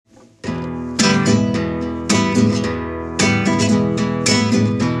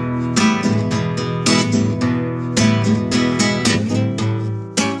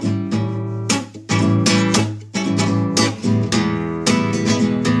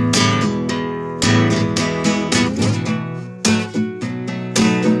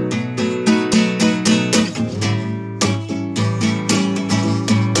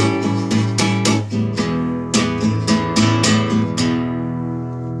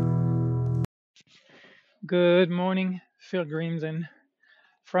Good morning, pilgrims and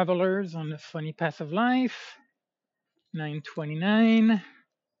travelers on the funny path of life. 9:29. A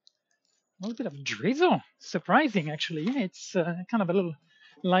little bit of drizzle. Surprising, actually. Yeah, it's kind of a little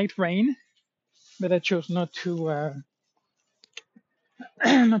light rain, but I chose not to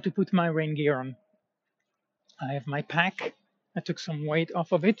not to put my rain gear on. I have my pack. I took some weight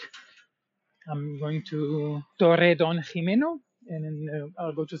off of it. I'm going to Torre Don Jimeno, and then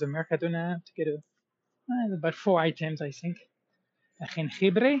I'll go to the Mercadona to get about 4 items, I think.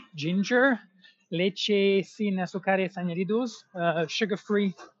 Jengibre, ginger, leche sin azúcares añadidos,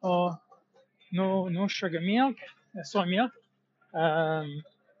 sugar-free or no sugar milk, soy milk, um,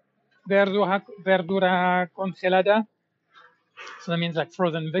 verdura congelada. So that means like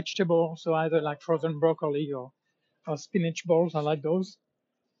frozen vegetables, so either like frozen broccoli or spinach balls. I like those.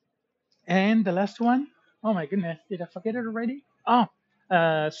 And the last one, oh my goodness, did I forget it already? Oh,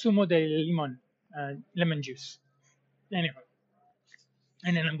 sumo de limon, lemon juice. Anyway,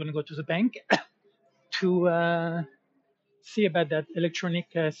 and then I'm gonna go to the bank to see about that electronic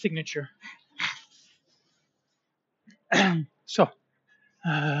signature. So,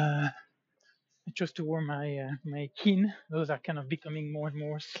 just to warm my kin, those are kind of becoming more and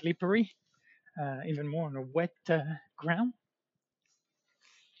more slippery, even more on a wet ground.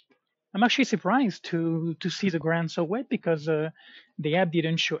 I'm actually surprised to see the ground so wet because the app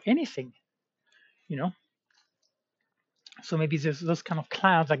didn't show anything, you know. So maybe there's those kind of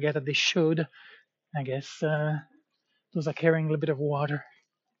clouds I guess that they showed. I guess those are carrying a little bit of water.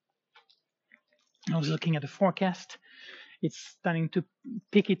 I was looking at the forecast. It's starting to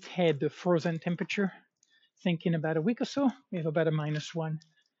pick its head, the frozen temperature. Think in about a week or so, we have about a -1.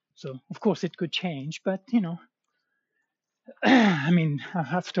 So, of course, it could change, but, I mean,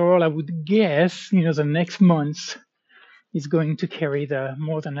 after all, I would guess, the next month is going to carry the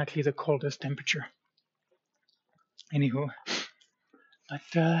more than likely the coldest temperature. Anywho, but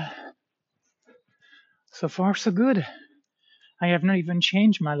so far, so good. I have not even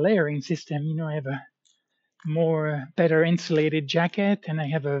changed my layering system. I have a more better insulated jacket, and I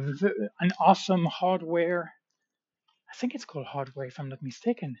have an awesome hardware. I think it's called hardware, if I'm not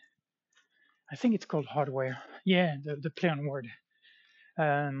mistaken. I think it's called hardware. Yeah, the play on word.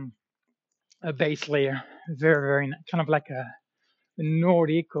 Um, a base layer, very very kind of like a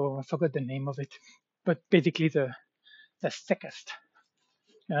Nordic, or I forgot the name of it, but basically the thickest.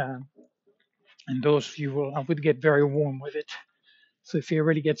 Uh, and those I would get very warm with it. So if it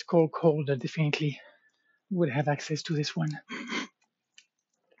really gets cold, I definitely would have access to this one.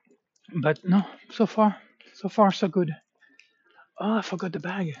 But no, so far so good. Oh, I forgot the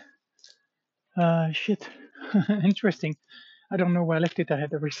bag. Shit. Interesting. I don't know where I left it. I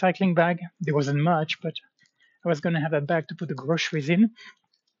had a recycling bag. There wasn't much, but I was gonna have a bag to put the groceries in,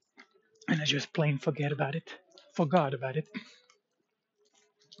 and I just plain forgot about it.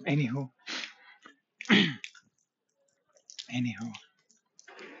 Anywho, anywho,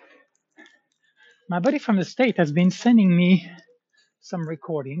 my buddy from the state has been sending me some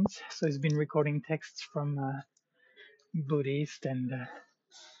recordings. So he's been recording texts from Buddhist and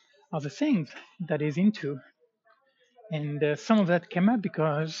other things that he's into. And some of that came up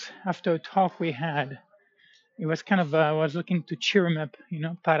because after a talk we had, it was kind of I was looking to cheer him up,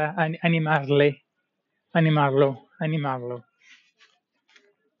 para animarlo,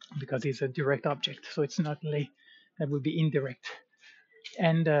 because he's a direct object, so it's not le, that would be indirect.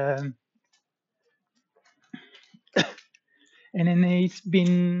 And then he's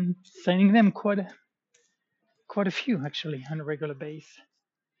been sending them quite a few actually on a regular basis.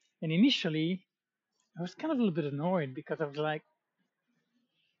 And initially, I was kind of a little bit annoyed because I was like,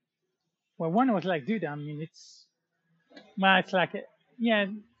 well, one was like, dude, I mean, it's like, yeah,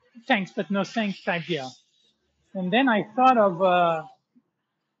 thanks, but no thanks type deal. And then I thought of,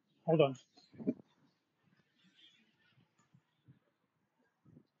 hold on.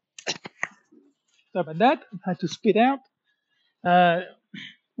 So about that, I had to spit out. Uh,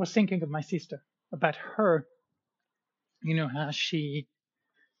 was thinking of my sister, about her, how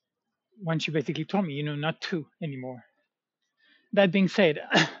when she basically told me, not to anymore. That being said,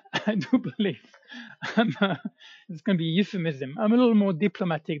 I do believe it's going to be euphemism. I'm a little more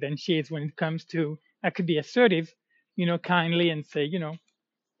diplomatic than she is when it comes to, I could be assertive, kindly and say,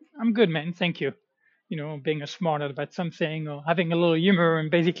 I'm good, man, thank you. Being a smart about something or having a little humor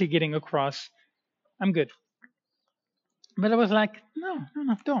and basically getting across, I'm good. But I was like, no,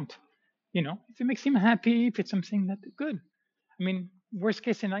 don't. If it makes him happy, if it's something that good. I mean, worst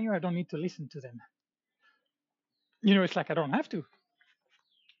case scenario, I don't need to listen to them. It's like I don't have to.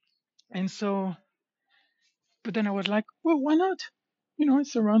 And so, but then I was like, well, why not?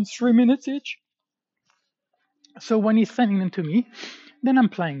 It's around 3 minutes each. So when he's sending them to me, then I'm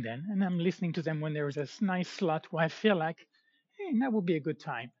playing them and I'm listening to them when there is a nice slot where I feel like, hey, that would be a good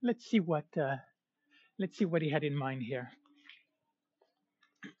time. Let's see what he had in mind here.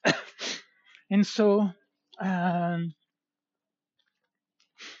 And so um,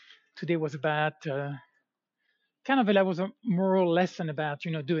 today was about kind of like was a moral lesson about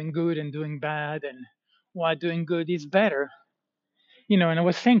doing good and doing bad and why doing good is better. And I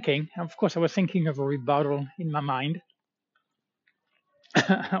was thinking, of course, I was thinking of a rebuttal in my mind,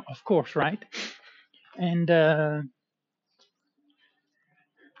 of course, right? And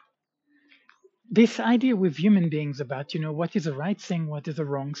this idea with human beings about what is the right thing, what is the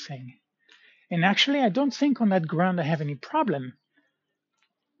wrong thing. And actually, I don't think on that ground I have any problem.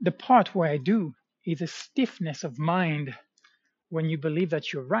 The part where I do is a stiffness of mind when you believe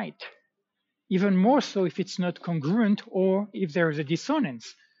that you're right. Even more so if it's not congruent or if there is a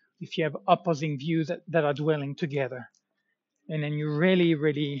dissonance, if you have opposing views that are dwelling together. And then you really,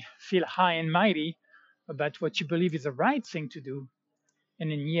 really feel high and mighty about what you believe is the right thing to do.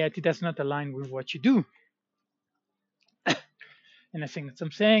 And then yet it does not align with what you do. And I think that's what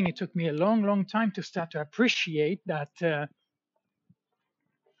I'm saying. It took me a long, long time to start to appreciate that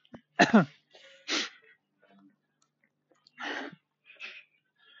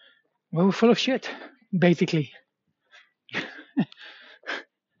we're full of shit, basically.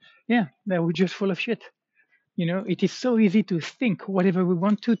 Yeah, that we're just full of shit. It is so easy to think whatever we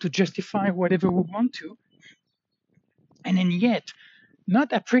want to justify whatever we want to, and then yet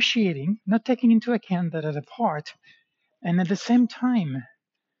not appreciating, not taking into account that as a part, and at the same time,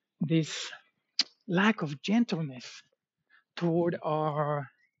 this lack of gentleness toward our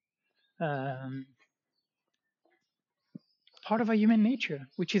um, part of our human nature,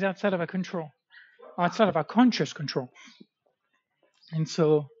 which is outside of our control, outside of our conscious control. And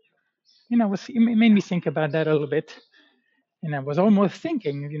so, it made me think about that a little bit. And I was almost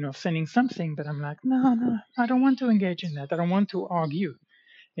thinking, of sending something, but I'm like, no, I don't want to engage in that. I don't want to argue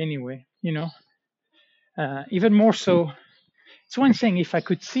anyway, even more so. It's one thing if I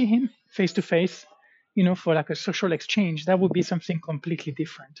could see him face to face, for like a social exchange, that would be something completely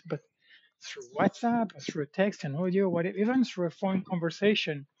different. But through WhatsApp or through text and audio, whatever, even through a phone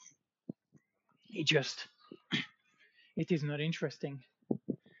conversation, it is not interesting.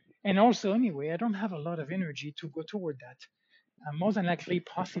 And also, anyway, I don't have a lot of energy to go toward that. More than likely,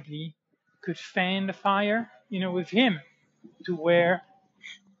 possibly, could fan the fire, with him to where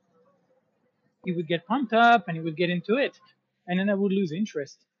he would get pumped up and he would get into it. And then I would lose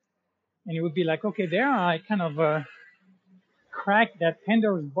interest. And it would be like, okay, there I kind of cracked that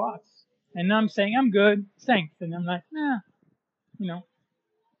Pandora's box. And now I'm saying, I'm good, thanks. And I'm like, nah,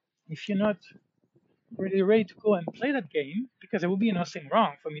 if you're not really ready to go and play that game, because there will be nothing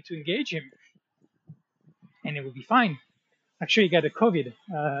wrong for me to engage him, and it will be fine. Actually, he got a COVID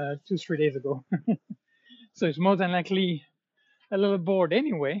 2-3 days ago. So it's more than likely a little bored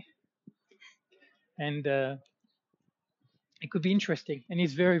anyway. And it could be interesting. And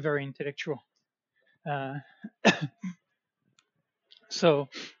he's very, very intellectual. Uh, so,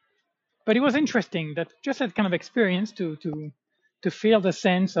 but it was interesting that just that kind of experience to feel the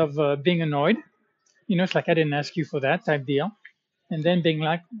sense of being annoyed. It's like I didn't ask you for that type deal. And then being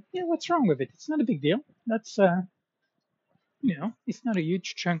like, yeah, what's wrong with it? It's not a big deal. That's, it's not a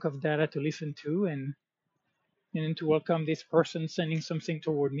huge chunk of data to listen to and to welcome this person sending something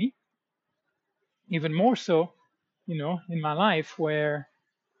toward me. Even more so, in my life where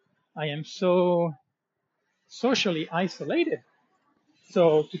I am so socially isolated.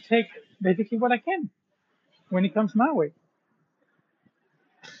 So to take basically what I can when it comes my way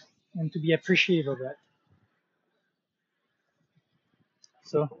and to be appreciative of that.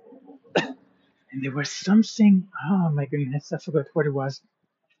 So, and there was something, oh my goodness, I forgot what it was.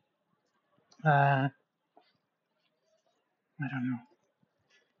 I don't know.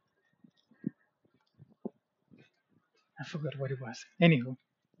 I forgot what it was. Anywho,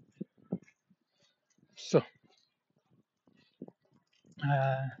 so,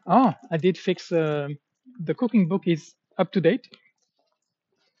 I did fix the cooking book is up to date.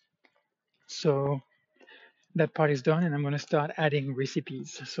 So that part is done and I'm going to start adding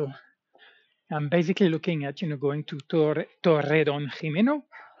recipes. So I'm basically looking at, going to Torre Don Jimeno.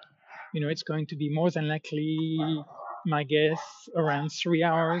 It's going to be more than likely, my guess, around 3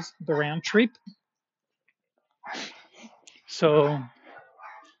 hours, the round trip. So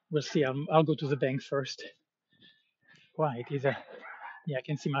we'll see. I'll go to the bank first. Why? It is yeah, I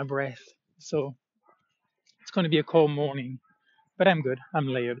can see my breath. So it's going to be a cold morning, but I'm good. I'm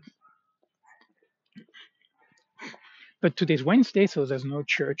layered. But today's Wednesday, so there's no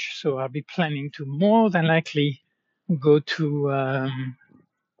church. So I'll be planning to more than likely go to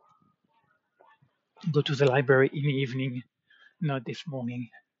the library in the evening, not this morning.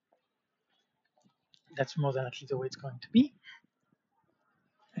 That's more than likely the way it's going to be.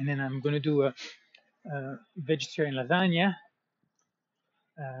 And then I'm going to do a vegetarian lasagna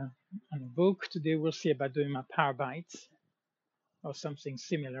on a book. Today we'll see about doing my power bites or something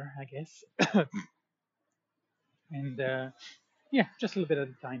similar, I guess. And yeah, just a little bit at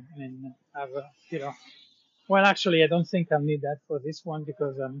a time. And then have a, well, actually, I don't think I'll need that for this one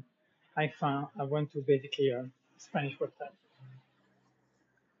because I went to basically a Spanish website.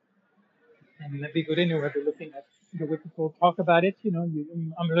 And it'd be good anyway, be looking at the way people talk about it.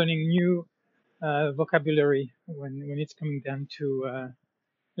 I'm learning new vocabulary when it's coming down to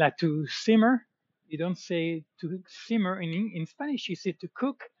like to simmer. You don't say to simmer in Spanish. You say to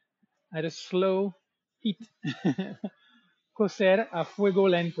cook at a slow heat. Cocer a fuego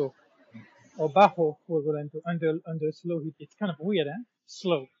lento or bajo fuego lento under slow heat. It's kind of weird, eh?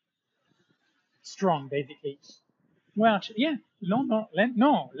 Slow, strong, basically. Well, yeah, no,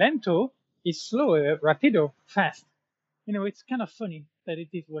 lento is slow, rapido, fast. It's kind of funny that it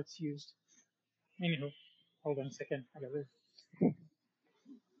is what's used. Anyhow, hold on a second.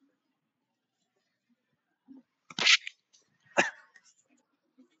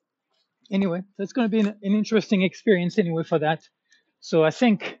 Anyway, so it's going to be an interesting experience anyway for that. So I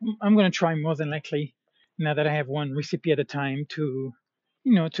think I'm going to try more than likely now that I have one recipe at a time to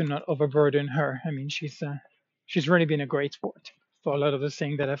not overburden her. I mean, she's really been a great sport for a lot of the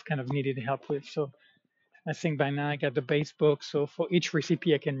things that I've kind of needed help with. So I think by now I got the base book. So for each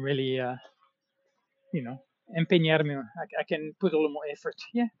recipe, I can really, empeñarme. I can put a little more effort.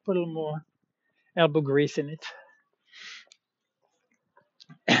 Yeah, put a little more elbow grease in it.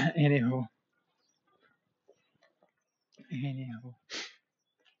 anyhow, anyhow.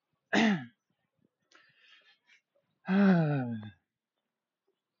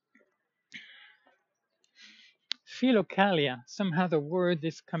 Philokalia. Somehow the word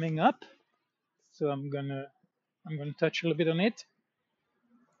is coming up, so I'm gonna touch a little bit on it.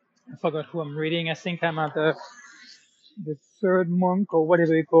 I forgot who I'm reading. I think I'm at the third monk or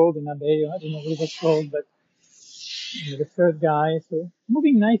whatever you call an abbé. I don't know what it's called, but the third guy. So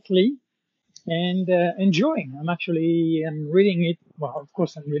moving nicely and enjoying. I'm reading it. Well, of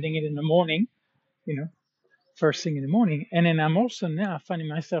course, I'm reading it in the morning. You know, first thing in the morning, and then I'm also now finding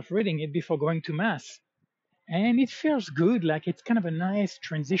myself reading it before going to mass. And it feels good, like it's kind of a nice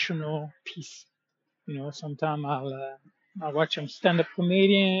transitional piece. Sometime I'll watch some stand-up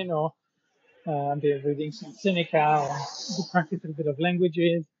comedian or be reading some Seneca or to practice a bit of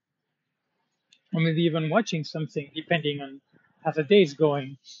languages, or maybe even watching something, depending on how the day is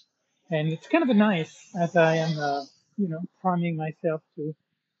going. And it's kind of a nice as I am, priming myself to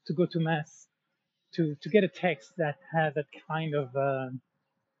go to mass, to get a text that has that kind of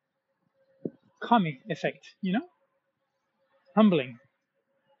calming effect, humbling.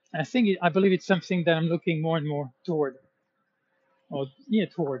 I believe it's something that I'm looking more and more toward, or yeah,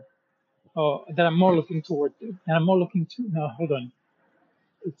 toward, or that I'm more looking toward, and I'm more looking to. No, hold on.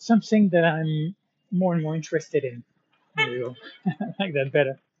 It's something that I'm more and more interested in. There we go. I like that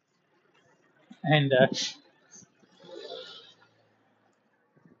better. And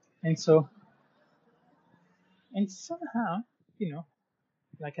and so and somehow, you know,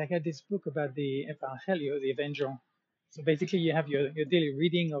 like I got this book about the Evangelio, the Evangel. So basically, you have your daily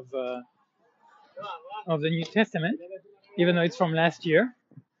reading of the New Testament, even though it's from last year.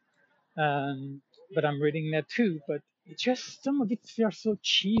 Um, but I'm reading that too. But it just some of it feels so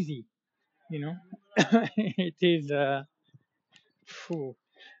cheesy, you know. It is phew.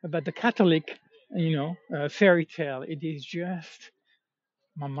 But the Catholic, fairy tale. It is just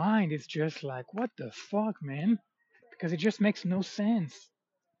my mind is just like, what the fuck, man? Because it just makes no sense.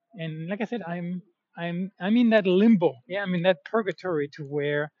 And like I said, I'm in that limbo. Yeah, I'm in that purgatory to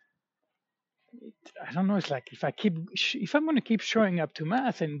where I don't know. It's like if I'm going to keep showing up to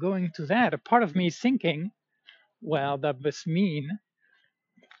mass and going to that, a part of me is thinking, well, that must mean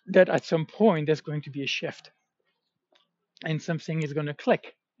that at some point there's going to be a shift and something is going to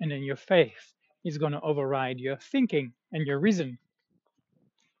click, and then your faith is going to override your thinking and your reason.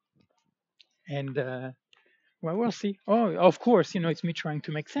 And well, we'll see. Oh, of course, it's me trying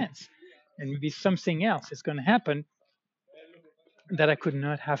to make sense, and maybe something else is going to happen that I could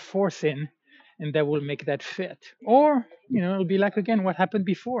not have force in, and that will make that fit. Or it'll be like again what happened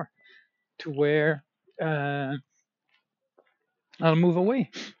before, to where I'll move away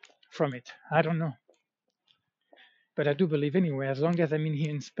from it. I don't know, but I do believe anyway. As long as I'm in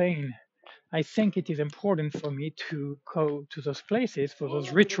here in Spain, I think it is important for me to go to those places for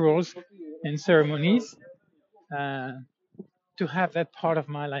those rituals and ceremonies uh, to have that part of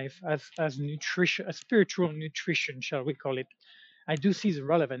my life as nutrition, a spiritual nutrition, shall we call it. I do see the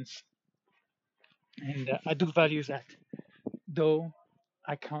relevance, and I do value that, though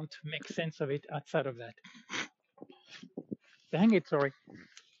I can't make sense of it outside of that. Dang it, sorry.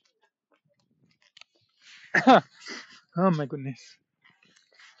 Oh my goodness.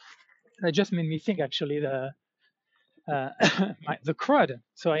 That just made me think actually the crud.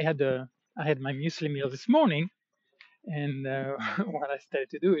 So I had my muesli meal this morning, and what I started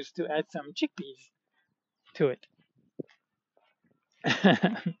to do is to add some chickpeas to it.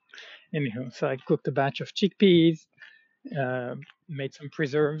 Anyhow, so I cooked a batch of chickpeas, uh, made some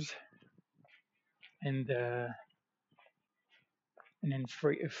preserves, and uh, and then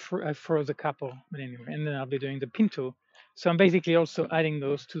I froze a couple. But anyway, and then I'll be doing the pinto. So I'm basically also adding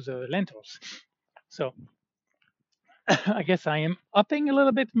those to the lentils. So I guess I am upping a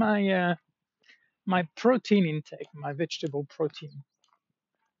little bit my protein intake, my vegetable protein,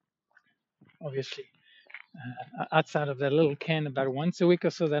 obviously. Outside of that little can about once a week or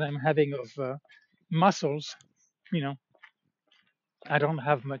so that I'm having of mussels, you know, I don't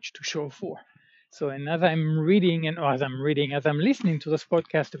have much to show for. So, and as I'm reading as I'm listening to this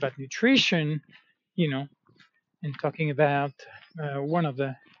podcast about nutrition, you know, and talking about one of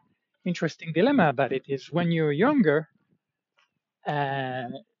the interesting dilemma about it is when you're younger, uh,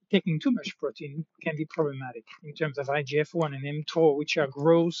 taking too much protein can be problematic in terms of IGF-1 and mTOR, which are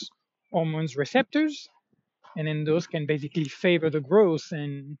growth hormones receptors, and then those can basically favor the growth.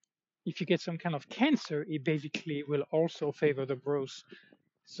 And if you get some kind of cancer, it basically will also favor the growth.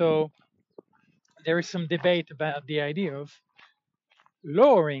 So there is some debate about the idea of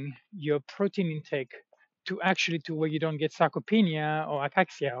lowering your protein intake to where you don't get sarcopenia or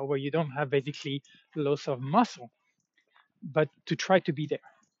ataxia, or where you don't have basically loss of muscle, but to try to be there,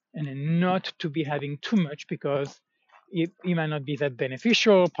 and then not to be having too much, because it might not be that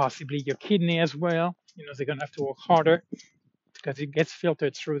beneficial. Possibly your kidney as well. You know, they're gonna have to work harder because it gets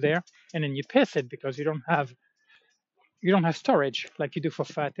filtered through there, and then you piss it because you don't have storage like you do for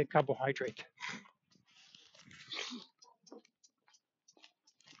fat and carbohydrate.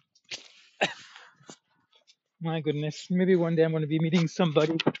 My goodness, maybe one day I'm going to be meeting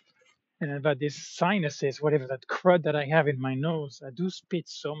somebody and about these sinuses, whatever that crud that I have in my nose. I do spit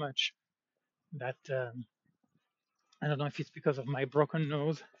so much that I don't know if it's because of my broken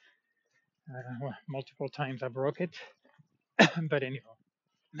nose. Well, multiple times I broke it, but anyhow,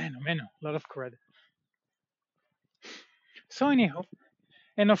 man, oh man, a lot of crud. So anyhow,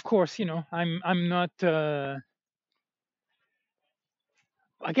 and of course, you know, I'm not.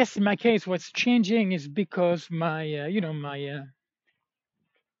 I guess in my case, what's changing is because you know,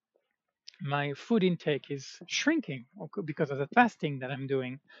 my food intake is shrinking because of the fasting that I'm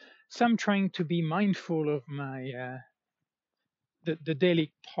doing. So I'm trying to be mindful of my the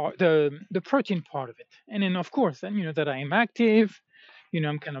daily part, the protein part of it, and then of course, then you know that I am active. You know,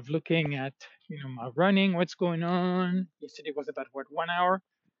 I'm kind of looking at my running, what's going on. Yesterday was about what 1 hour,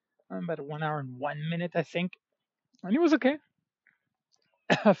 about 1 hour and 1 minute, I think, and it was okay.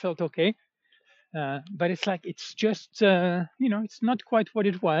 I felt okay, but it's like it's just it's not quite what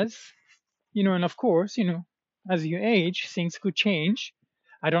it was. And of course, as you age, things could change.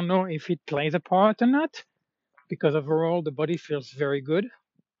 I don't know if it plays a part or not, because overall the body feels very good.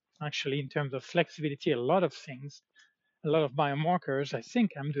 Actually, in terms of flexibility, a lot of things, a lot of biomarkers, I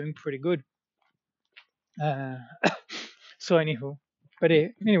think I'm doing pretty good. Uh, so anywho, but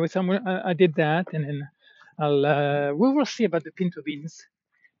anyway, so I did that, and then we will see about the pinto beans,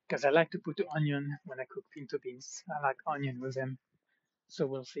 because I like to put onion when I cook pinto beans. I like onion with them, so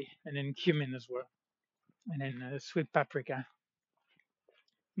we'll see, and then cumin as well, and then sweet paprika,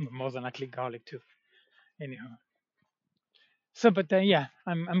 more than likely garlic too. Anyhow, so but yeah,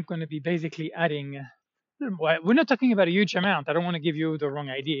 I'm going to be basically adding. Well, we're not talking about a huge amount. I don't want to give you the wrong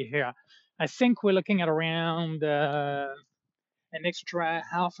idea here. I think we're looking at around an extra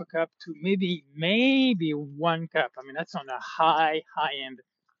half a cup to maybe 1 cup. I mean, that's on the high end,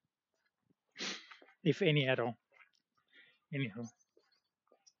 if any at all. Anyhow,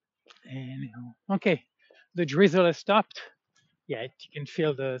 okay. The drizzle has stopped. Yeah, you can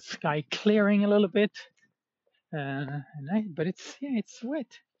feel the sky clearing a little bit. But it's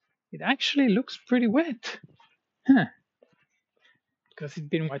wet. It actually looks pretty wet, huh? Because it's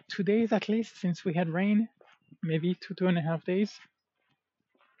been what 2 days at least since we had rain, maybe 2.5 days,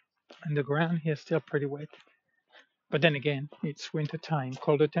 and the ground here is still pretty wet. But then again, it's winter time,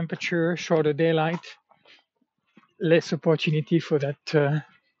 colder temperature, shorter daylight, less opportunity for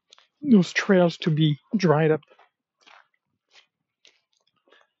those trails to be dried up.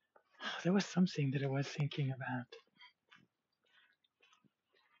 There was something that I was thinking about.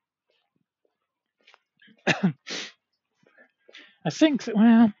 I think,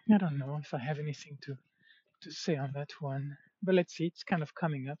 well, I don't know if I have anything to say on that one, but let's see. It's kind of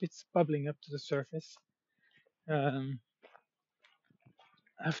coming up. It's bubbling up to the surface. Um,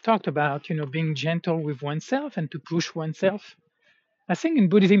 I've talked about, being gentle with oneself and to push oneself. I think in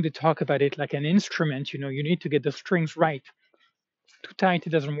Buddhism they talk about it like an instrument. You need to get the strings right. Too tight,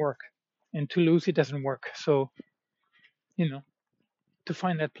 it doesn't work, and too loose, it doesn't work. So, you know, to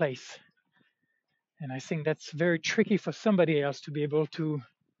find that place. And I think that's very tricky for somebody else to be able to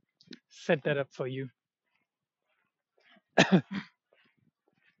set that up for you.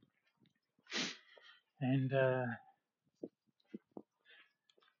 And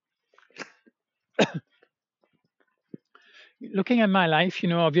looking at my life,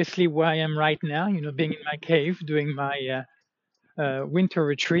 obviously where I am right now, being in my cave, doing my winter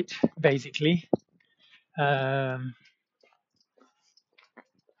retreat, basically. Um,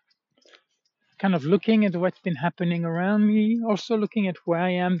 kind of looking at what's been happening around me, also looking at where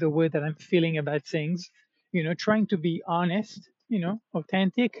I am, the way that I'm feeling about things, trying to be honest,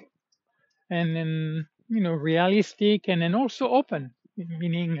 authentic, and then, realistic, and then also open,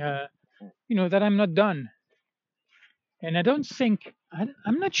 meaning, that I'm not done. And I don't think,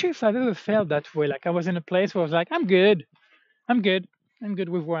 I'm not sure if I've ever felt that way. Like I was in a place where I was like, I'm good, I'm good, I'm good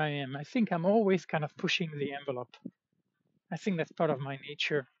with where I am. I think I'm always kind of pushing the envelope. I think that's part of my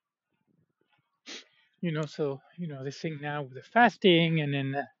nature. So this thing now with the fasting, and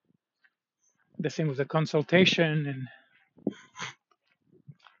then the thing with the consultation, and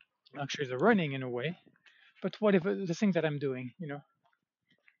actually the running in a way, but whatever the thing that I'm doing,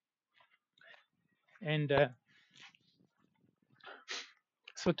 and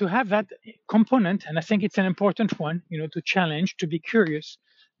so to have that component, and I think it's an important one, to challenge, to be curious,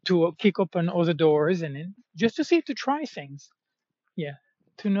 to kick open other doors, and then just to see, to try things. Yeah,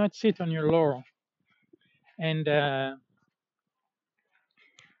 to not sit on your laurel, and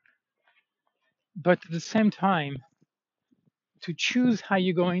but at the same time to choose how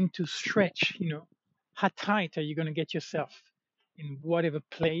you're going to stretch. How tight are you going to get yourself in whatever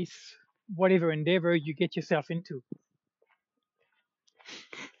place, whatever endeavor you get yourself into.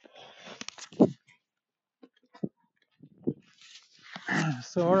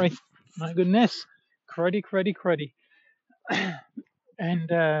 So, all right, my goodness, cruddy, cruddy, cruddy,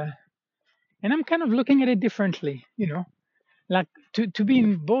 and I'm kind of looking at it differently. Like to be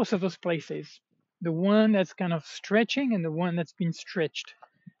in both of those places, the one that's kind of stretching and the one that's been stretched,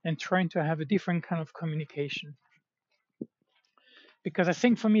 and trying to have a different kind of communication. Because I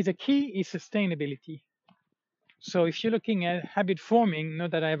think for me the key is sustainability. So if you're looking at habit forming,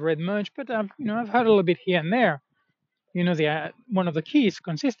 not that I've read much, but I've heard a little bit here and there. One of the keys is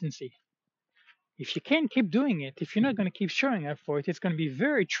consistency. If you can't keep doing it, if you're not going to keep showing up for it, it's going to be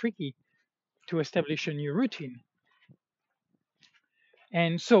very tricky to establish a new routine.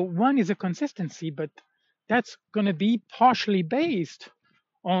 And so one is a consistency, but that's going to be partially based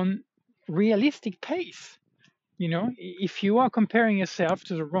on realistic pace. If you are comparing yourself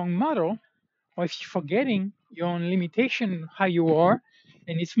to the wrong model, or if you're forgetting your own limitation, how you are,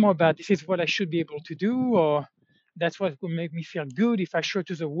 and it's more about this is what I should be able to do, or that's what will make me feel good if I show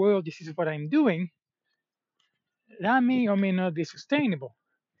to the world this is what I'm doing, that may or may not be sustainable.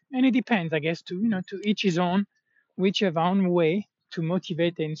 And it depends, I guess, to each his own, which have our own way to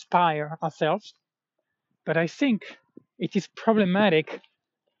motivate and inspire ourselves. But I think it is problematic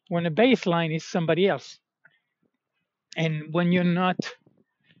when a baseline is somebody else, and when you're not,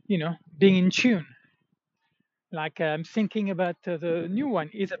 being in tune. Like I'm thinking about the new one,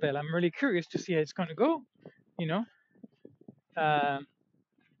 Isabel. I'm really curious to see how it's going to go, you know, uh,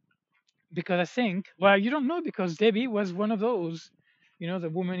 because I think, well, you don't know, because Debbie was one of those, the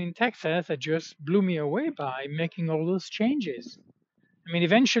woman in Texas that just blew me away by making all those changes. I mean,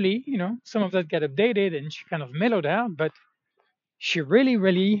 eventually, some of that got updated and she kind of mellowed out, but she really,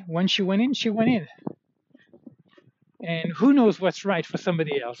 really, when she went in, she went in. And who knows what's right for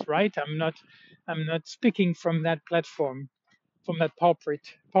somebody else, right? I'm not speaking from that platform, from that pulpit.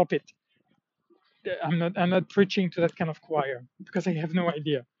 I'm not preaching to that kind of choir, because I have no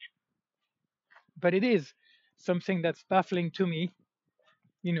idea. But it is something that's baffling to me.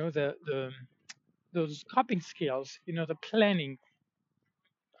 The those coping skills. The planning,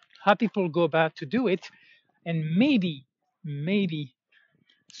 how people go about to do it, and maybe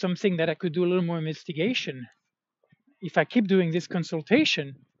something that I could do a little more investigation if I keep doing this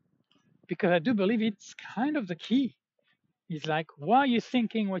consultation, because I do believe it's kind of the key. It's like, why are you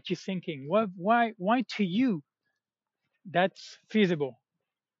thinking what you're thinking? Why to you that's feasible?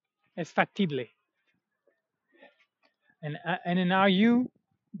 as factible. And then are you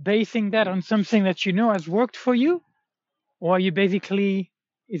basing that on something that you know has worked for you, or are you basically,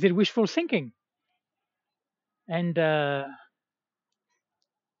 is it wishful thinking? And and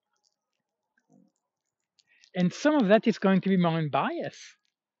some of that is going to be my own bias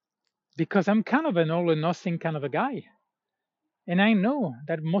because I'm kind of an all or nothing kind of a guy, and I know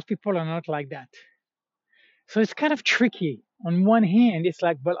that most people are not like that. So it's kind of tricky. On one hand, it's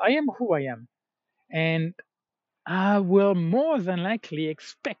like, well, I am who I am, and I will more than likely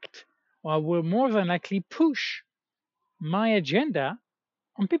expect, or I will more than likely push my agenda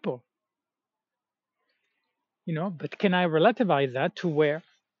on people, but can I relativize that to where,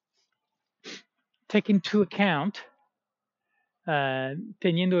 take into account,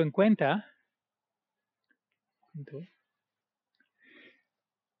 teniendo en cuenta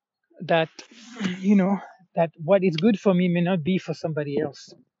that, you know, that what is good for me may not be for somebody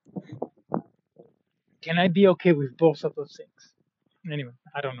else. Can I be okay with both of those things? Anyway,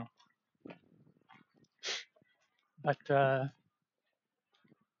 I don't know. But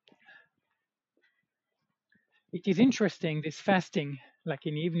it is interesting, this fasting, like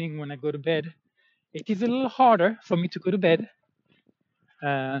in the evening when I go to bed, it is a little harder for me to go to bed.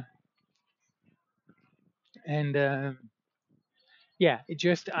 Uh, and Yeah, it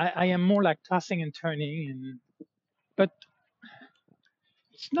just, I am more like tossing and turning, but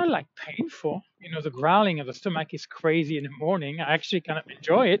it's not like painful. The growling of the stomach is crazy in the morning. I actually kind of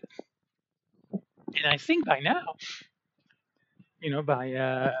enjoy it. And I think by now, by,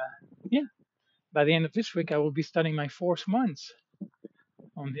 yeah, by the end of this week, I will be starting my 4th month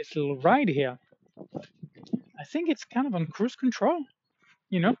on this little ride here. I think it's kind of on cruise control,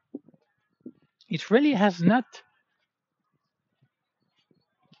 you know? It really has not,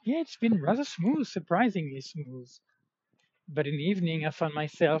 yeah, it's been rather smooth, surprisingly smooth. But in the evening, I found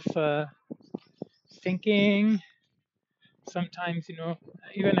myself thinking, sometimes,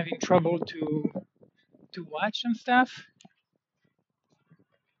 even having trouble to watch some stuff.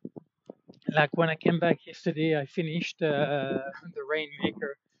 Like when I came back yesterday, I finished The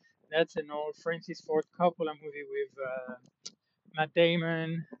Rainmaker. That's an old Francis Ford Coppola movie with Matt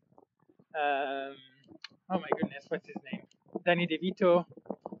Damon. Um, oh my goodness, what's his name? Danny DeVito,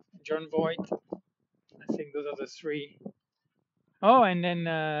 John Voight. I think those are the three. Oh, and then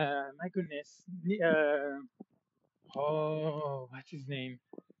my goodness, what's his name?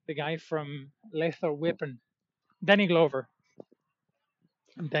 The guy from Lethal Weapon, Danny Glover.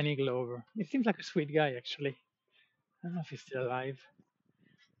 Danny Glover. He seems like a sweet guy, actually. I don't know if he's still alive.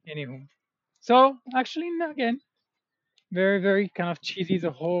 Anywho, so actually, no, again, very, very kind of cheesy,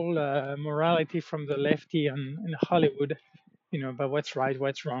 the whole morality from the lefty in Hollywood, about what's right,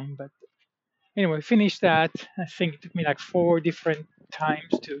 what's wrong. But anyway, finished that. I think it took me like 4 different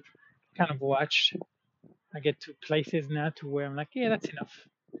times to kind of watch. I get to places now to where I'm like, yeah, that's enough.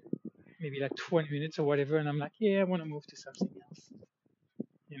 Maybe like 20 minutes or whatever, and I'm like, yeah, I want to move to something else,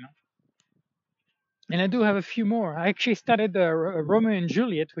 you know. And I do have a few more. I actually started Romeo and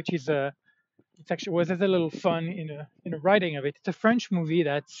Juliet, which is it's actually was a little fun in a writing of it. It's a French movie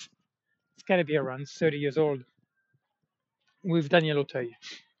it's got to be around 30 years old, with Daniel Auteuil,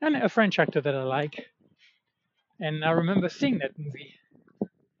 and a French actor that I like. And I remember seeing that movie,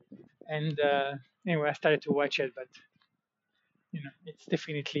 and anyway, I started to watch it, but it's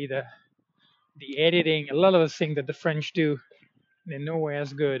definitely the editing. A lot of the things that the French do, they're nowhere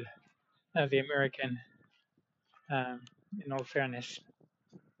as good as the American. Um, in all fairness,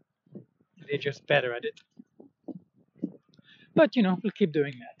 they're just better at it. But we'll keep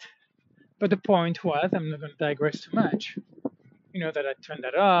doing that. But the point was, I'm not going to digress too much. That I turned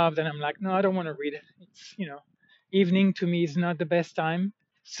that off. Then I'm like, no, I don't want to read it. It's evening to me is not the best time.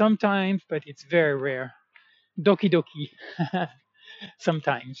 Sometimes, but it's very rare. Doki doki.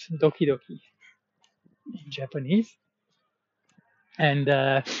 Sometimes doki doki in Japanese, and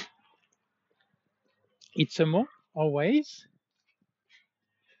itsumo always.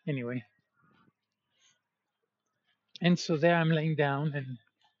 Anyway, and so there I'm laying down, and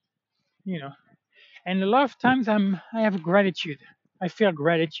you know, and a lot of times I have gratitude. I feel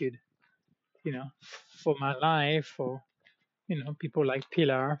gratitude, you know, for my life, for people like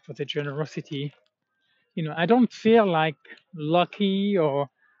Pilar, for the generosity. I don't feel like lucky, or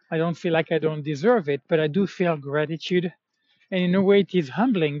I don't feel like I don't deserve it, but I do feel gratitude. And in a way, it is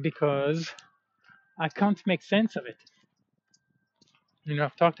humbling because I can't make sense of it.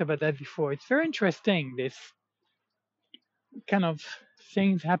 I've talked about that before. It's very interesting, this kind of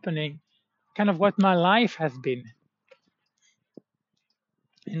things happening, kind of what my life has been.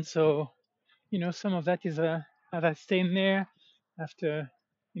 And so, some of that is as I stay in there after.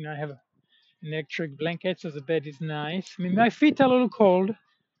 I have an electric blanket, so the bed is nice. I mean, my feet are a little cold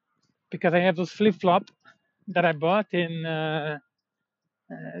because I have those flip-flop that I bought in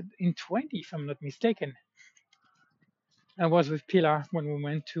 20, if I'm not mistaken. I was with Pilar when we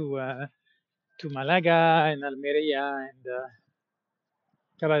went to Malaga and Almeria and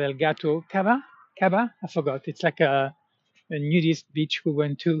Cava del Gato. Cava? I forgot. It's like a nudist beach we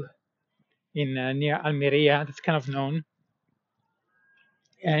went to in near Almeria. That's kind of known.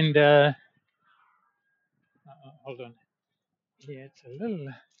 And hold on. Yeah, it's a little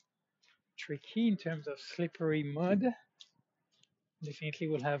tricky in terms of slippery mud. Definitely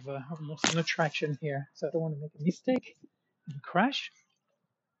will have almost no traction here, so I don't want to make a mistake and crash.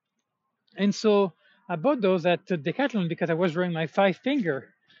 And so I bought those at Decathlon because I was wearing my 5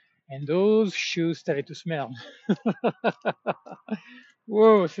 finger, and those shoes started to smell.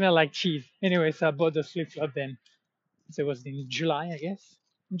 Whoa, smell like cheese. Anyway, so I bought the flip flop then. So it was in July, I guess.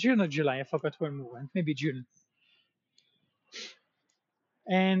 June or July, I forgot when we went. Maybe June.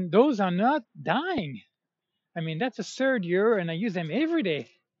 And those are not dying. I mean, that's a third year, and I use them every day.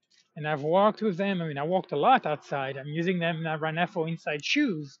 And I've walked with them. I mean, I walked a lot outside. I'm using them right now for inside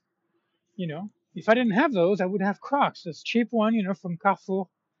shoes. If I didn't have those, I would have Crocs. This cheap one, from Carrefour.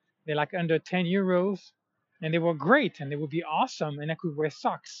 They're like under 10 euros, and they were great, and they would be awesome, and I could wear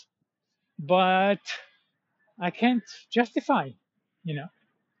socks. But I can't justify, you know,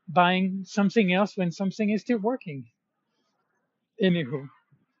 buying something else when something is still working. Anywho,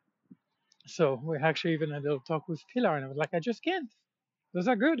 so we actually even had a little talk with Pilar, and I was like, I just can't. Those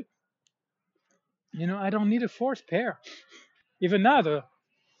are good. I don't need a fourth pair. Even now,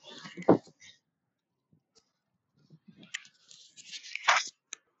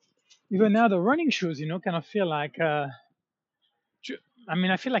 the running shoes, kind of feel like. I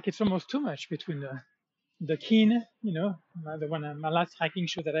mean, I feel like it's almost too much between the Keen, my last hiking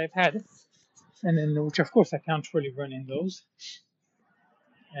shoe that I've had, and then which of course I can't really run in those.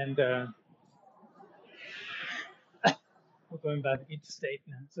 And we're going back interstate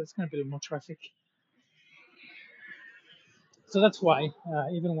now, so it's going to be a little more traffic. So that's why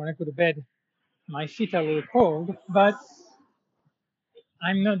even when I go to bed, my feet are a little cold, but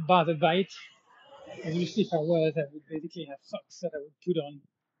I'm not bothered by it. And usually, if I was, I would basically have socks that I would put on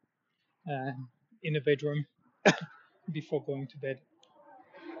in the bedroom before going to bed.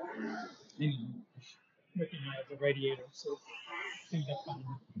 And looking at the radiator, so I think that's fine.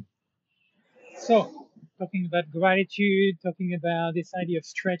 So, talking about gratitude, talking about this idea of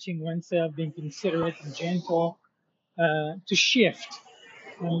stretching oneself, being considerate and gentle, to shift.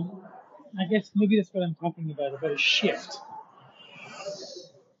 I guess maybe that's what I'm talking about a shift,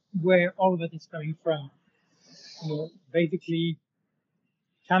 where all of that is coming from. Basically,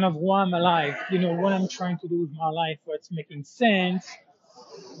 kind of why I'm alive, what I'm trying to do with my life, what's making sense,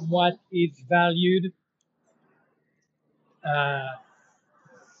 what is valued, uh,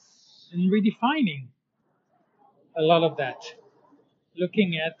 and redefining a lot of that.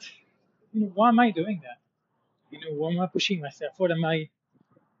 Looking at, why am I doing that? Why am I pushing myself? What am I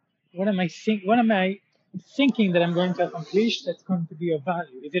thinking that I'm going to accomplish that's going to be of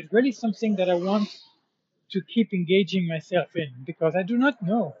value? Is it really something that I want to keep engaging myself in? Because I do not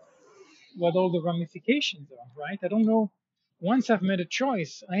know what all the ramifications are, right? I don't know. Once I've made a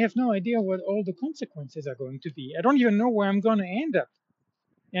choice, I have no idea what all the consequences are going to be. I don't even know where I'm going to end up.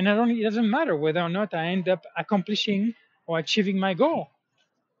 And it doesn't matter whether or not I end up accomplishing or achieving my goal.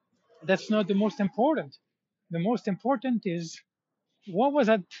 That's not the most important. The most important is, what was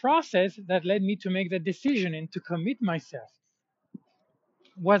that process that led me to make that decision and to commit myself?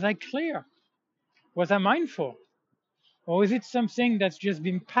 Was I clear? Was I mindful? Or is it something that's just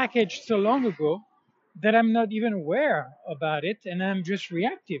been packaged so long ago that I'm not even aware about it and I'm just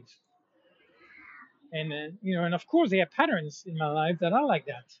reactive? And and of course there are patterns in my life that are like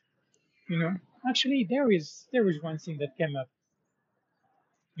that. Actually there is one thing that came up,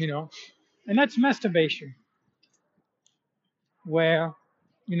 you know, and that's masturbation, where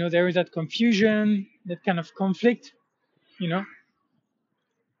there is that confusion, that kind of conflict, you know.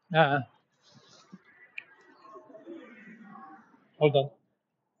 Uh, hold on,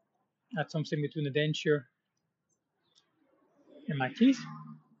 that's something between the denture and my teeth.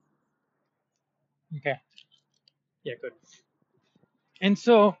 Okay, yeah, good. And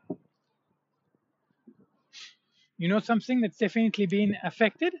so, something that's definitely been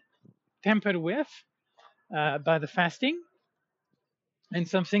affected, tempered with by the fasting, and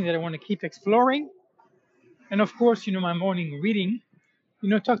something that I want to keep exploring. And of course, my morning reading,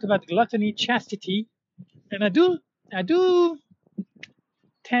 talked about gluttony, chastity, and I do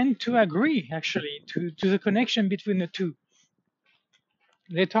tend to agree actually to the connection between the two.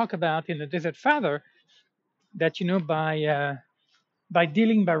 They talk about in the Desert Father that by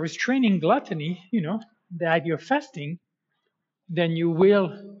dealing by restraining gluttony, the idea of fasting, then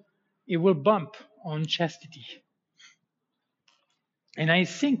it will bump on chastity. And I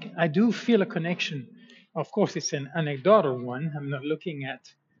think I do feel a connection. Of course, it's an anecdotal one. I'm not looking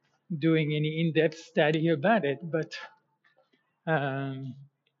at doing any in-depth study about it, but um,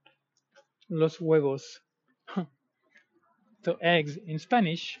 los huevos, so eggs in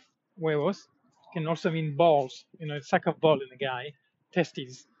Spanish, huevos, can also mean balls, a sack of ball in a guy,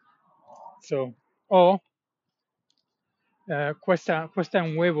 testes. So, or cuesta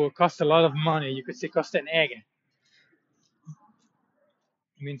un huevo costs a lot of money. You could say costa an egg. It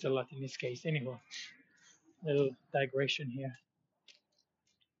means a lot in this case. Anyway, little digression here.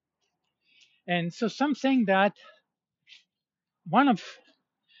 And so something that one of,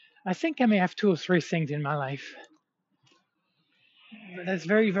 I think I may have two or three things in my life that's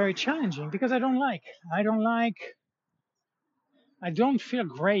very, very challenging because I don't feel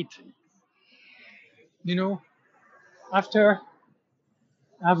great, you know, after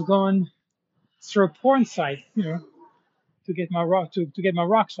I've gone through a porn site, to get my to get my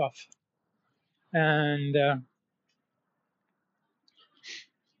rocks off. And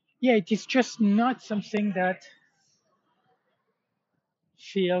yeah, it is just not something that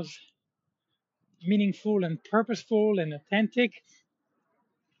feels meaningful and purposeful and authentic.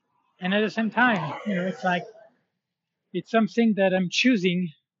 And at the same time, it's something that I'm choosing.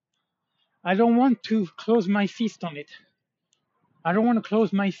 I don't want to close my fist on it. I don't want to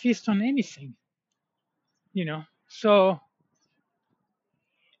close my fist on anything, So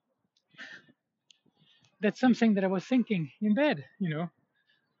that's something that I was thinking in bed.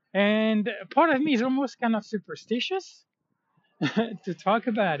 And part of me is almost kind of superstitious to talk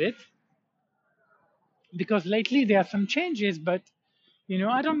about it because lately there are some changes, but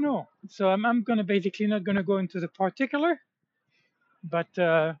I don't know. So I'm gonna basically not gonna go into the particular, but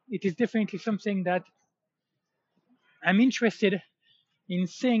it is definitely something that I'm interested in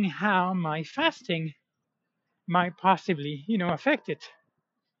seeing how my fasting might possibly, affect it.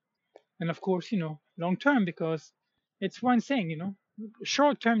 And of course, long term, because it's one thing,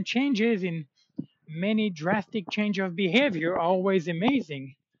 short term changes in many drastic change of behavior are always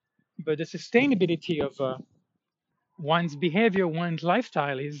amazing, but the sustainability of one's behavior, one's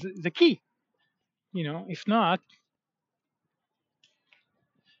lifestyle is the key. If not,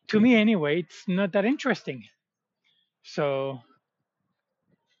 to me anyway, it's not that interesting. So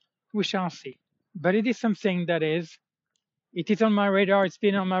we shall see. But it is something it is on my radar. It's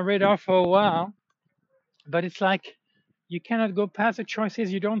been on my radar for a while, but it's like you cannot go past the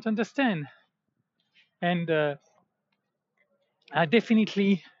choices you don't understand. And I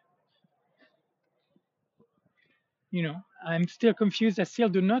definitely, I'm still confused. I still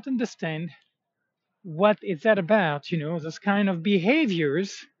do not understand what is that about, those kind of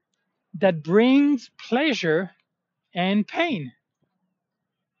behaviors that brings pleasure and pain,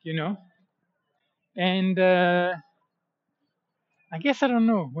 you know. And I guess I don't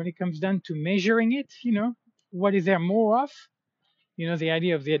know when it comes down to measuring it, what is there more of? The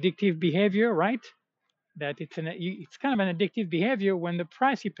idea of the addictive behavior, right? That it's kind of an addictive behavior when the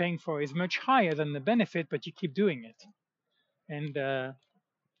price you're paying for is much higher than the benefit, but you keep doing it. And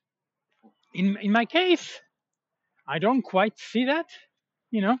in my case, I don't quite see that,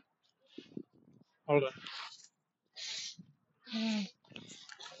 you know. Hold on.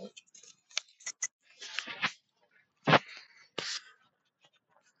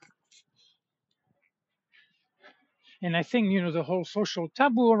 And I think, the whole social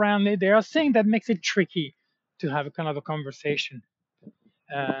taboo around it, there are things that makes it tricky to have a kind of a conversation.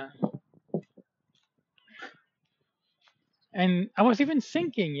 Uh, and I was even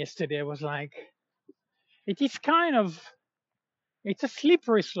thinking yesterday, I was like, it is kind of, it's a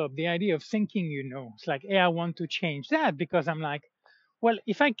slippery slope, the idea of thinking, it's like, hey, I want to change that because I'm like, well,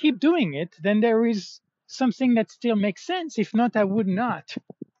 if I keep doing it, then there is something that still makes sense. If not, I would not.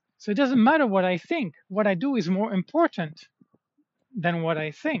 So it doesn't matter what I think. What I do is more important than what I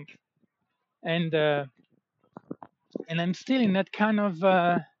think. And I'm still in that kind of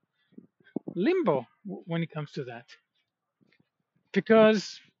limbo when it comes to that.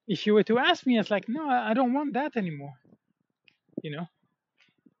 Because if you were to ask me, it's like, no, I don't want that anymore.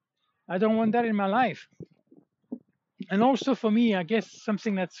 I don't want that in my life. And also for me, I guess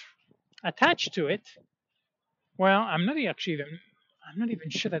something that's attached to it. Well, I'm not even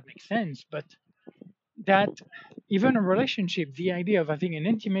sure that makes sense, but that even a relationship, the idea of having an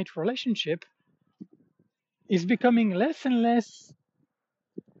intimate relationship, is becoming less and less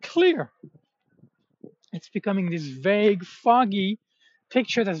clear. It's becoming this vague, foggy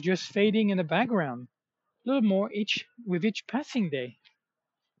picture that's just fading in the background, a little more each with each passing day,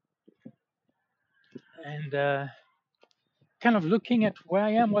 and kind of looking at where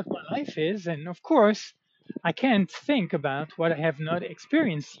I am, what my life is, and of course, I can't think about what I have not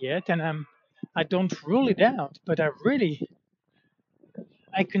experienced yet, and I don't rule it out, but I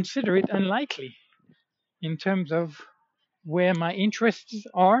consider it unlikely in terms of where my interests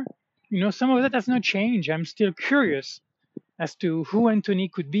are. Some of that has not changed. I'm still curious as to who Anthony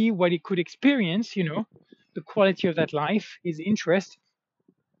could be, what he could experience, the quality of that life, his interest.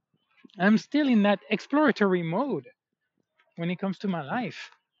 I'm still in that exploratory mode when it comes to my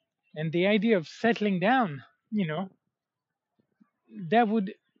life. And the idea of settling down, you know, that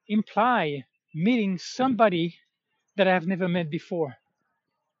would imply meeting somebody that I've never met before,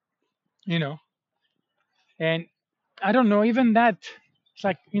 you know. And I don't know, even that, it's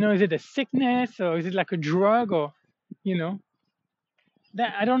like, is it a sickness or is it like a drug or, you know,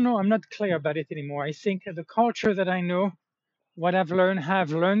 that I don't know. I'm not clear about it anymore. I think the culture that I know, what I've learned,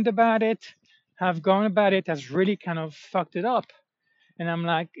 have learned about it, have gone about it, has really kind of fucked it up. And I'm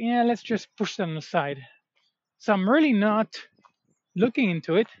like, yeah, let's just push them aside. So I'm really not looking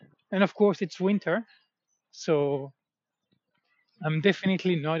into it. And of course, it's winter. So I'm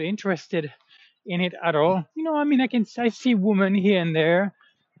definitely not interested in it at all. I mean, I see women here and there,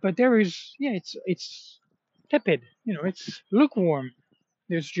 but there is, yeah, it's tepid. It's lukewarm.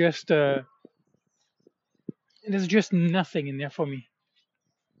 There's just uh, there's just nothing in there for me.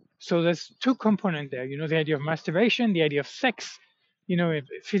 So there's two components there. The idea of masturbation, the idea of sex,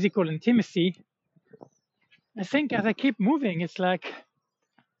 physical intimacy. I think as I keep moving, it's like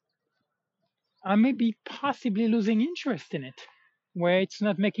I may be possibly losing interest in it, where it's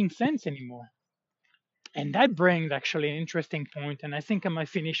not making sense anymore. And that brings actually an interesting point, and I think I might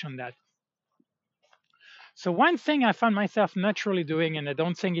finish on that. So one thing I found myself naturally doing, and I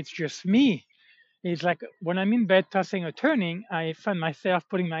don't think it's just me, is like when I'm in bed tossing or turning, I find myself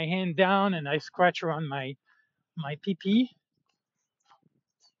putting my hand down and I scratch around my pee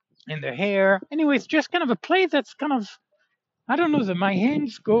and the hair. Anyway, it's just kind of a place that's kind of, I don't know, that my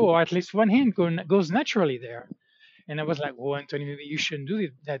hands go, or at least one hand goes naturally there. And I was like, "Oh, Anthony, maybe you shouldn't do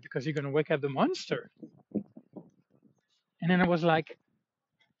that because you're going to wake up the monster." And then I was like,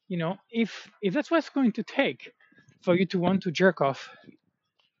 if that's what it's going to take for you to want to jerk off,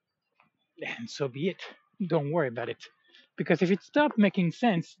 then so be it. Don't worry about it. Because if it stopped making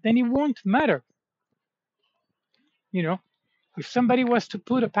sense, then it won't matter. You know, if somebody was to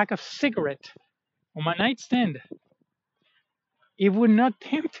put a pack of cigarettes on my nightstand, it would not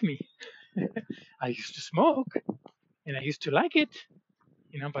tempt me. I used to smoke and I used to like it,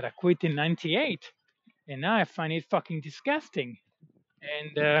 but I quit in 98 and now I find it fucking disgusting.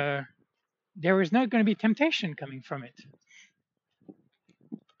 And there is not going to be temptation coming from it.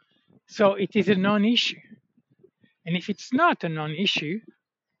 So it is a non issue. And if it's not a non issue,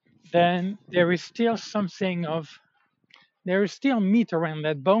 then there is still there is still meat around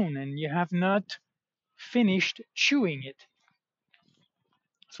that bone and you have not finished chewing it.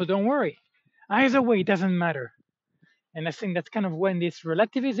 So don't worry. Either way, it doesn't matter. And I think that's kind of when this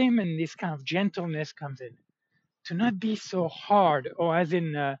relativism and this kind of gentleness comes in. To not be so hard, or as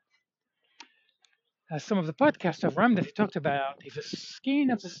some of the podcasts of Ram that he talked about, if the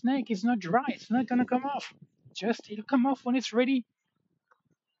skin of the snake is not dry, it's not going to come off. It'll come off when it's ready.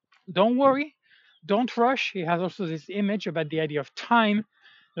 Don't worry. Don't rush. He has also this image about the idea of time.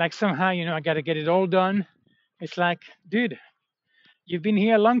 Like somehow, I got to get it all done. It's like, dude, you've been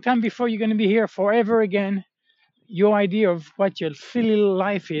here a long time before you're going to be here forever again. Your idea of what your silly little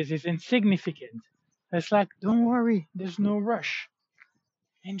life is insignificant. It's like, don't worry. There's no rush.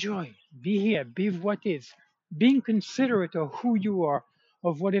 Enjoy. Be here. Be what is. Being considerate of who you are,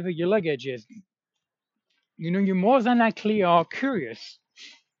 of whatever your luggage is. You more than likely are curious.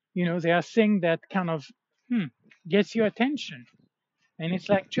 There are things that kind of gets your attention. And it's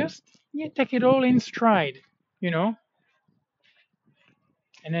like, just take it all in stride, you know,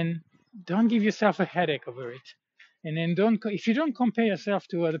 and then don't give yourself a headache over it. And then if you don't compare yourself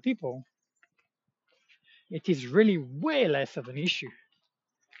to other people, it is really way less of an issue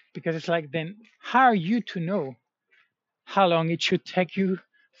because it's like, then how are you to know how long it should take you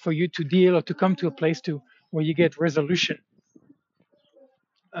for you to deal or to come to a place where you get resolution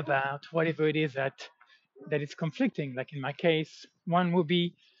about whatever it is that it's conflicting. Like in my case, one would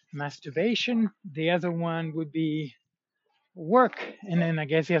be masturbation, the other one would be work, and then I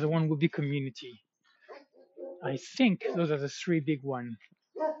guess the other one would be community. I think those are the three big ones.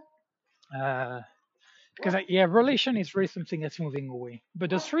 Because relation is really something that's moving away. But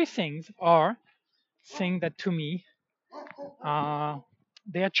the three things are things that to me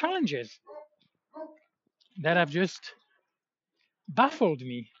there are challenges that have just baffled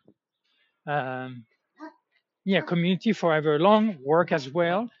me. Um, yeah, community forever long, work as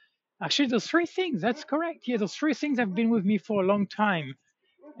well. Actually, those three things, that's correct. Yeah, those three things have been with me for a long time.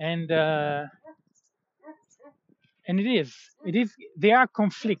 And it is, there are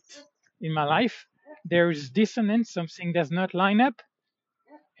conflicts in my life. There is dissonance, something does not line up.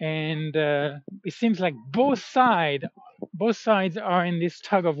 And it seems like both sides are in this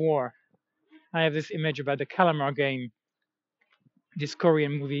tug of war. I have this image about the Calamar game, this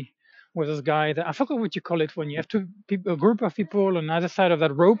Korean movie, where those guys, I forgot what you call it, when you have a group of people on either side of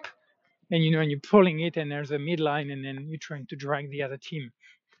that rope, and and you're pulling it, and there's a midline, and then you're trying to drag the other team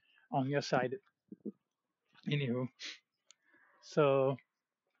on your side. Anywho, so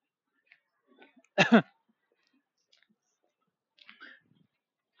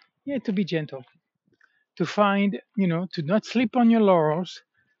yeah, to be gentle, to find, to not sleep on your laurels,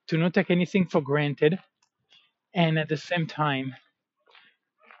 to not take anything for granted, and at the same time,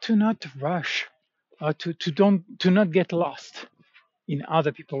 to not rush, or to not get lost in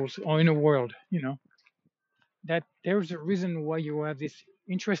other people's or in a world. That there's a reason why you have this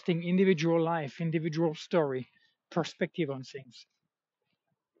interesting individual life, individual story, perspective on things,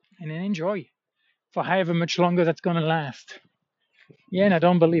 and then enjoy for however much longer that's gonna last. Yeah, and I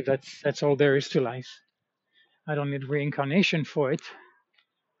don't believe that's all there is to life. I don't need reincarnation for it,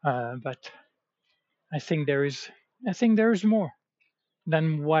 but I think there is. I think there is more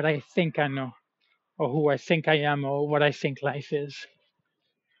than what I think I know, or who I think I am, or what I think life is.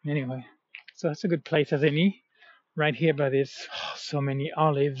 Anyway, so that's a good place as any, right here by this. So many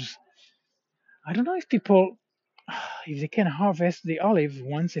olives. I don't know if people, if they can harvest the olives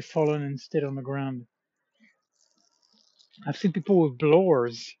once they've fallen and stayed on the ground. I've seen people with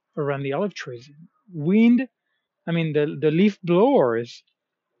blowers around the olive trees. Wind, I mean the leaf blowers.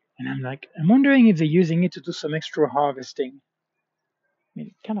 And I'm wondering if they're using it to do some extra harvesting. I mean,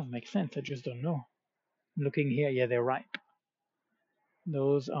 it kind of makes sense. I just don't know. Looking here, yeah, they're ripe.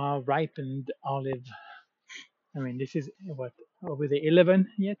 Those are ripened olive. I mean, this is what, over the 11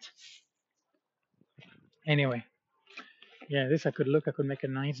 yet? Anyway, yeah, this I could make a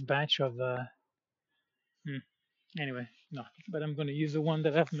nice batch of. Anyway, no, but I'm going to use the one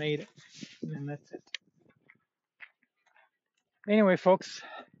that I've made, and that's it. Anyway, folks.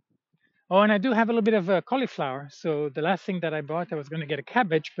 Oh, and I do have a little bit of cauliflower. So the last thing that I bought, I was going to get a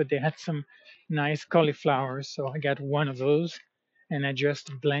cabbage, but they had some nice cauliflowers, so I got one of those, and I just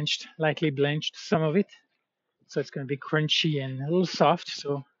lightly blanched some of it, so it's going to be crunchy and a little soft.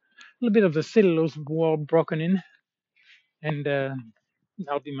 So a little bit of the cellulose wall broken in, and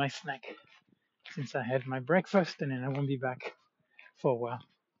that'll be my snack since I had my breakfast, and then I won't be back for a while.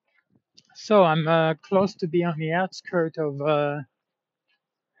 So I'm close to be on the outskirts of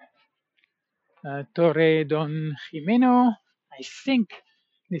Torre Don Jimeno. I think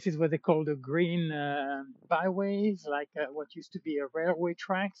this is what they call the green byways, like what used to be a railway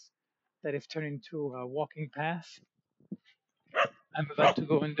tracks that have turned into a walking path. I'm about to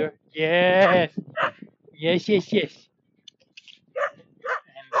go under. Yes, yes, yes, yes.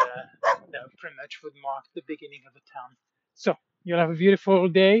 And that pretty much would mark the beginning of the town. So you'll have a beautiful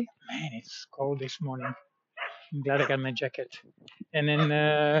day. Man, it's cold this morning. I'm glad I got my jacket. And then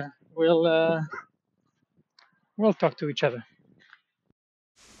we'll talk to each other.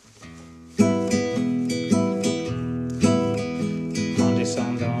 En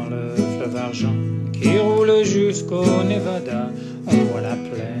descendant le fleuve argent qui roule jusqu'au Nevada, on voit la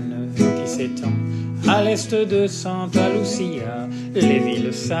plaine qui s'étend à l'est de Santa Lucia. Les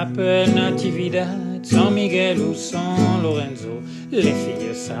villes s'appellent Natividad, San Miguel ou San Lorenzo. Les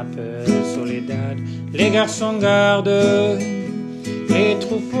filles s'appellent Soledad, les garçons gardent les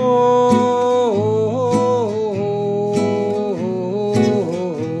troupeaux.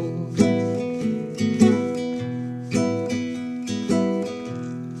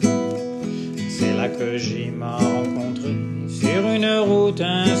 C'est là que j'y m'a rencontré sur une route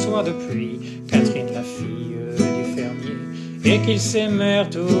un soir de pluie, Catherine la fille du fermier, et qu'ils s'aimèrent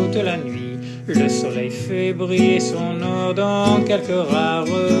toute la nuit. Le soleil fait briller son or dans quelques rares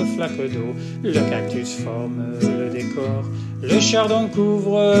flaques d'eau. Le cactus forme le décor, le chardon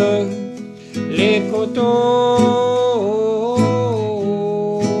couvre les coteaux.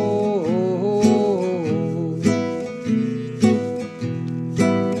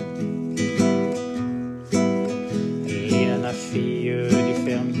 Lina, la fille du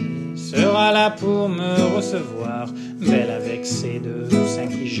fermier, sera là pour me recevoir, belle avec ses deux seins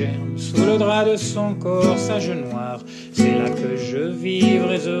qui germent sous le drap de son corsage noir. C'est là que je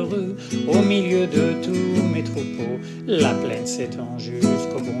vivrai heureux au milieu de tous mes troupeaux. La plaine s'étend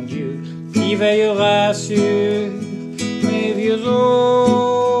jusqu'au bon Dieu qui veillera sur mes vieux os.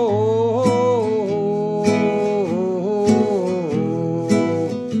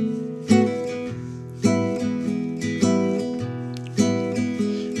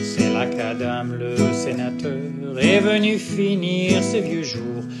 Qu'Adam le sénateur est venu finir ses vieux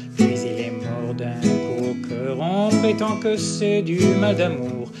jours, puis il est mort d'un coup au cœur. On prétend que c'est du mal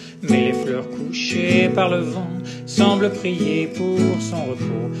d'amour, mais les fleurs couchées par le vent semblent prier pour son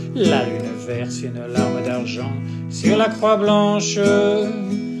repos. La lune verse une larme d'argent sur la croix blanche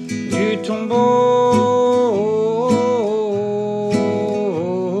du tombeau.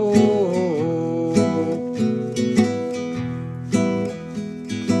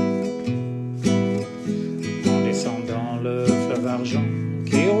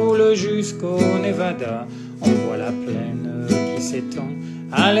 Qui roule jusqu'au Nevada, on voit la plaine qui s'étend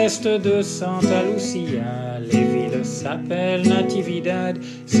à l'est de Santa Lucia. Les villes s'appellent Natividad,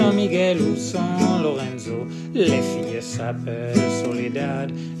 San Miguel ou San Lorenzo. Les filles s'appellent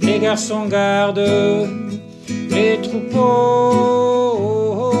Soledad, les garçons gardent les troupeaux.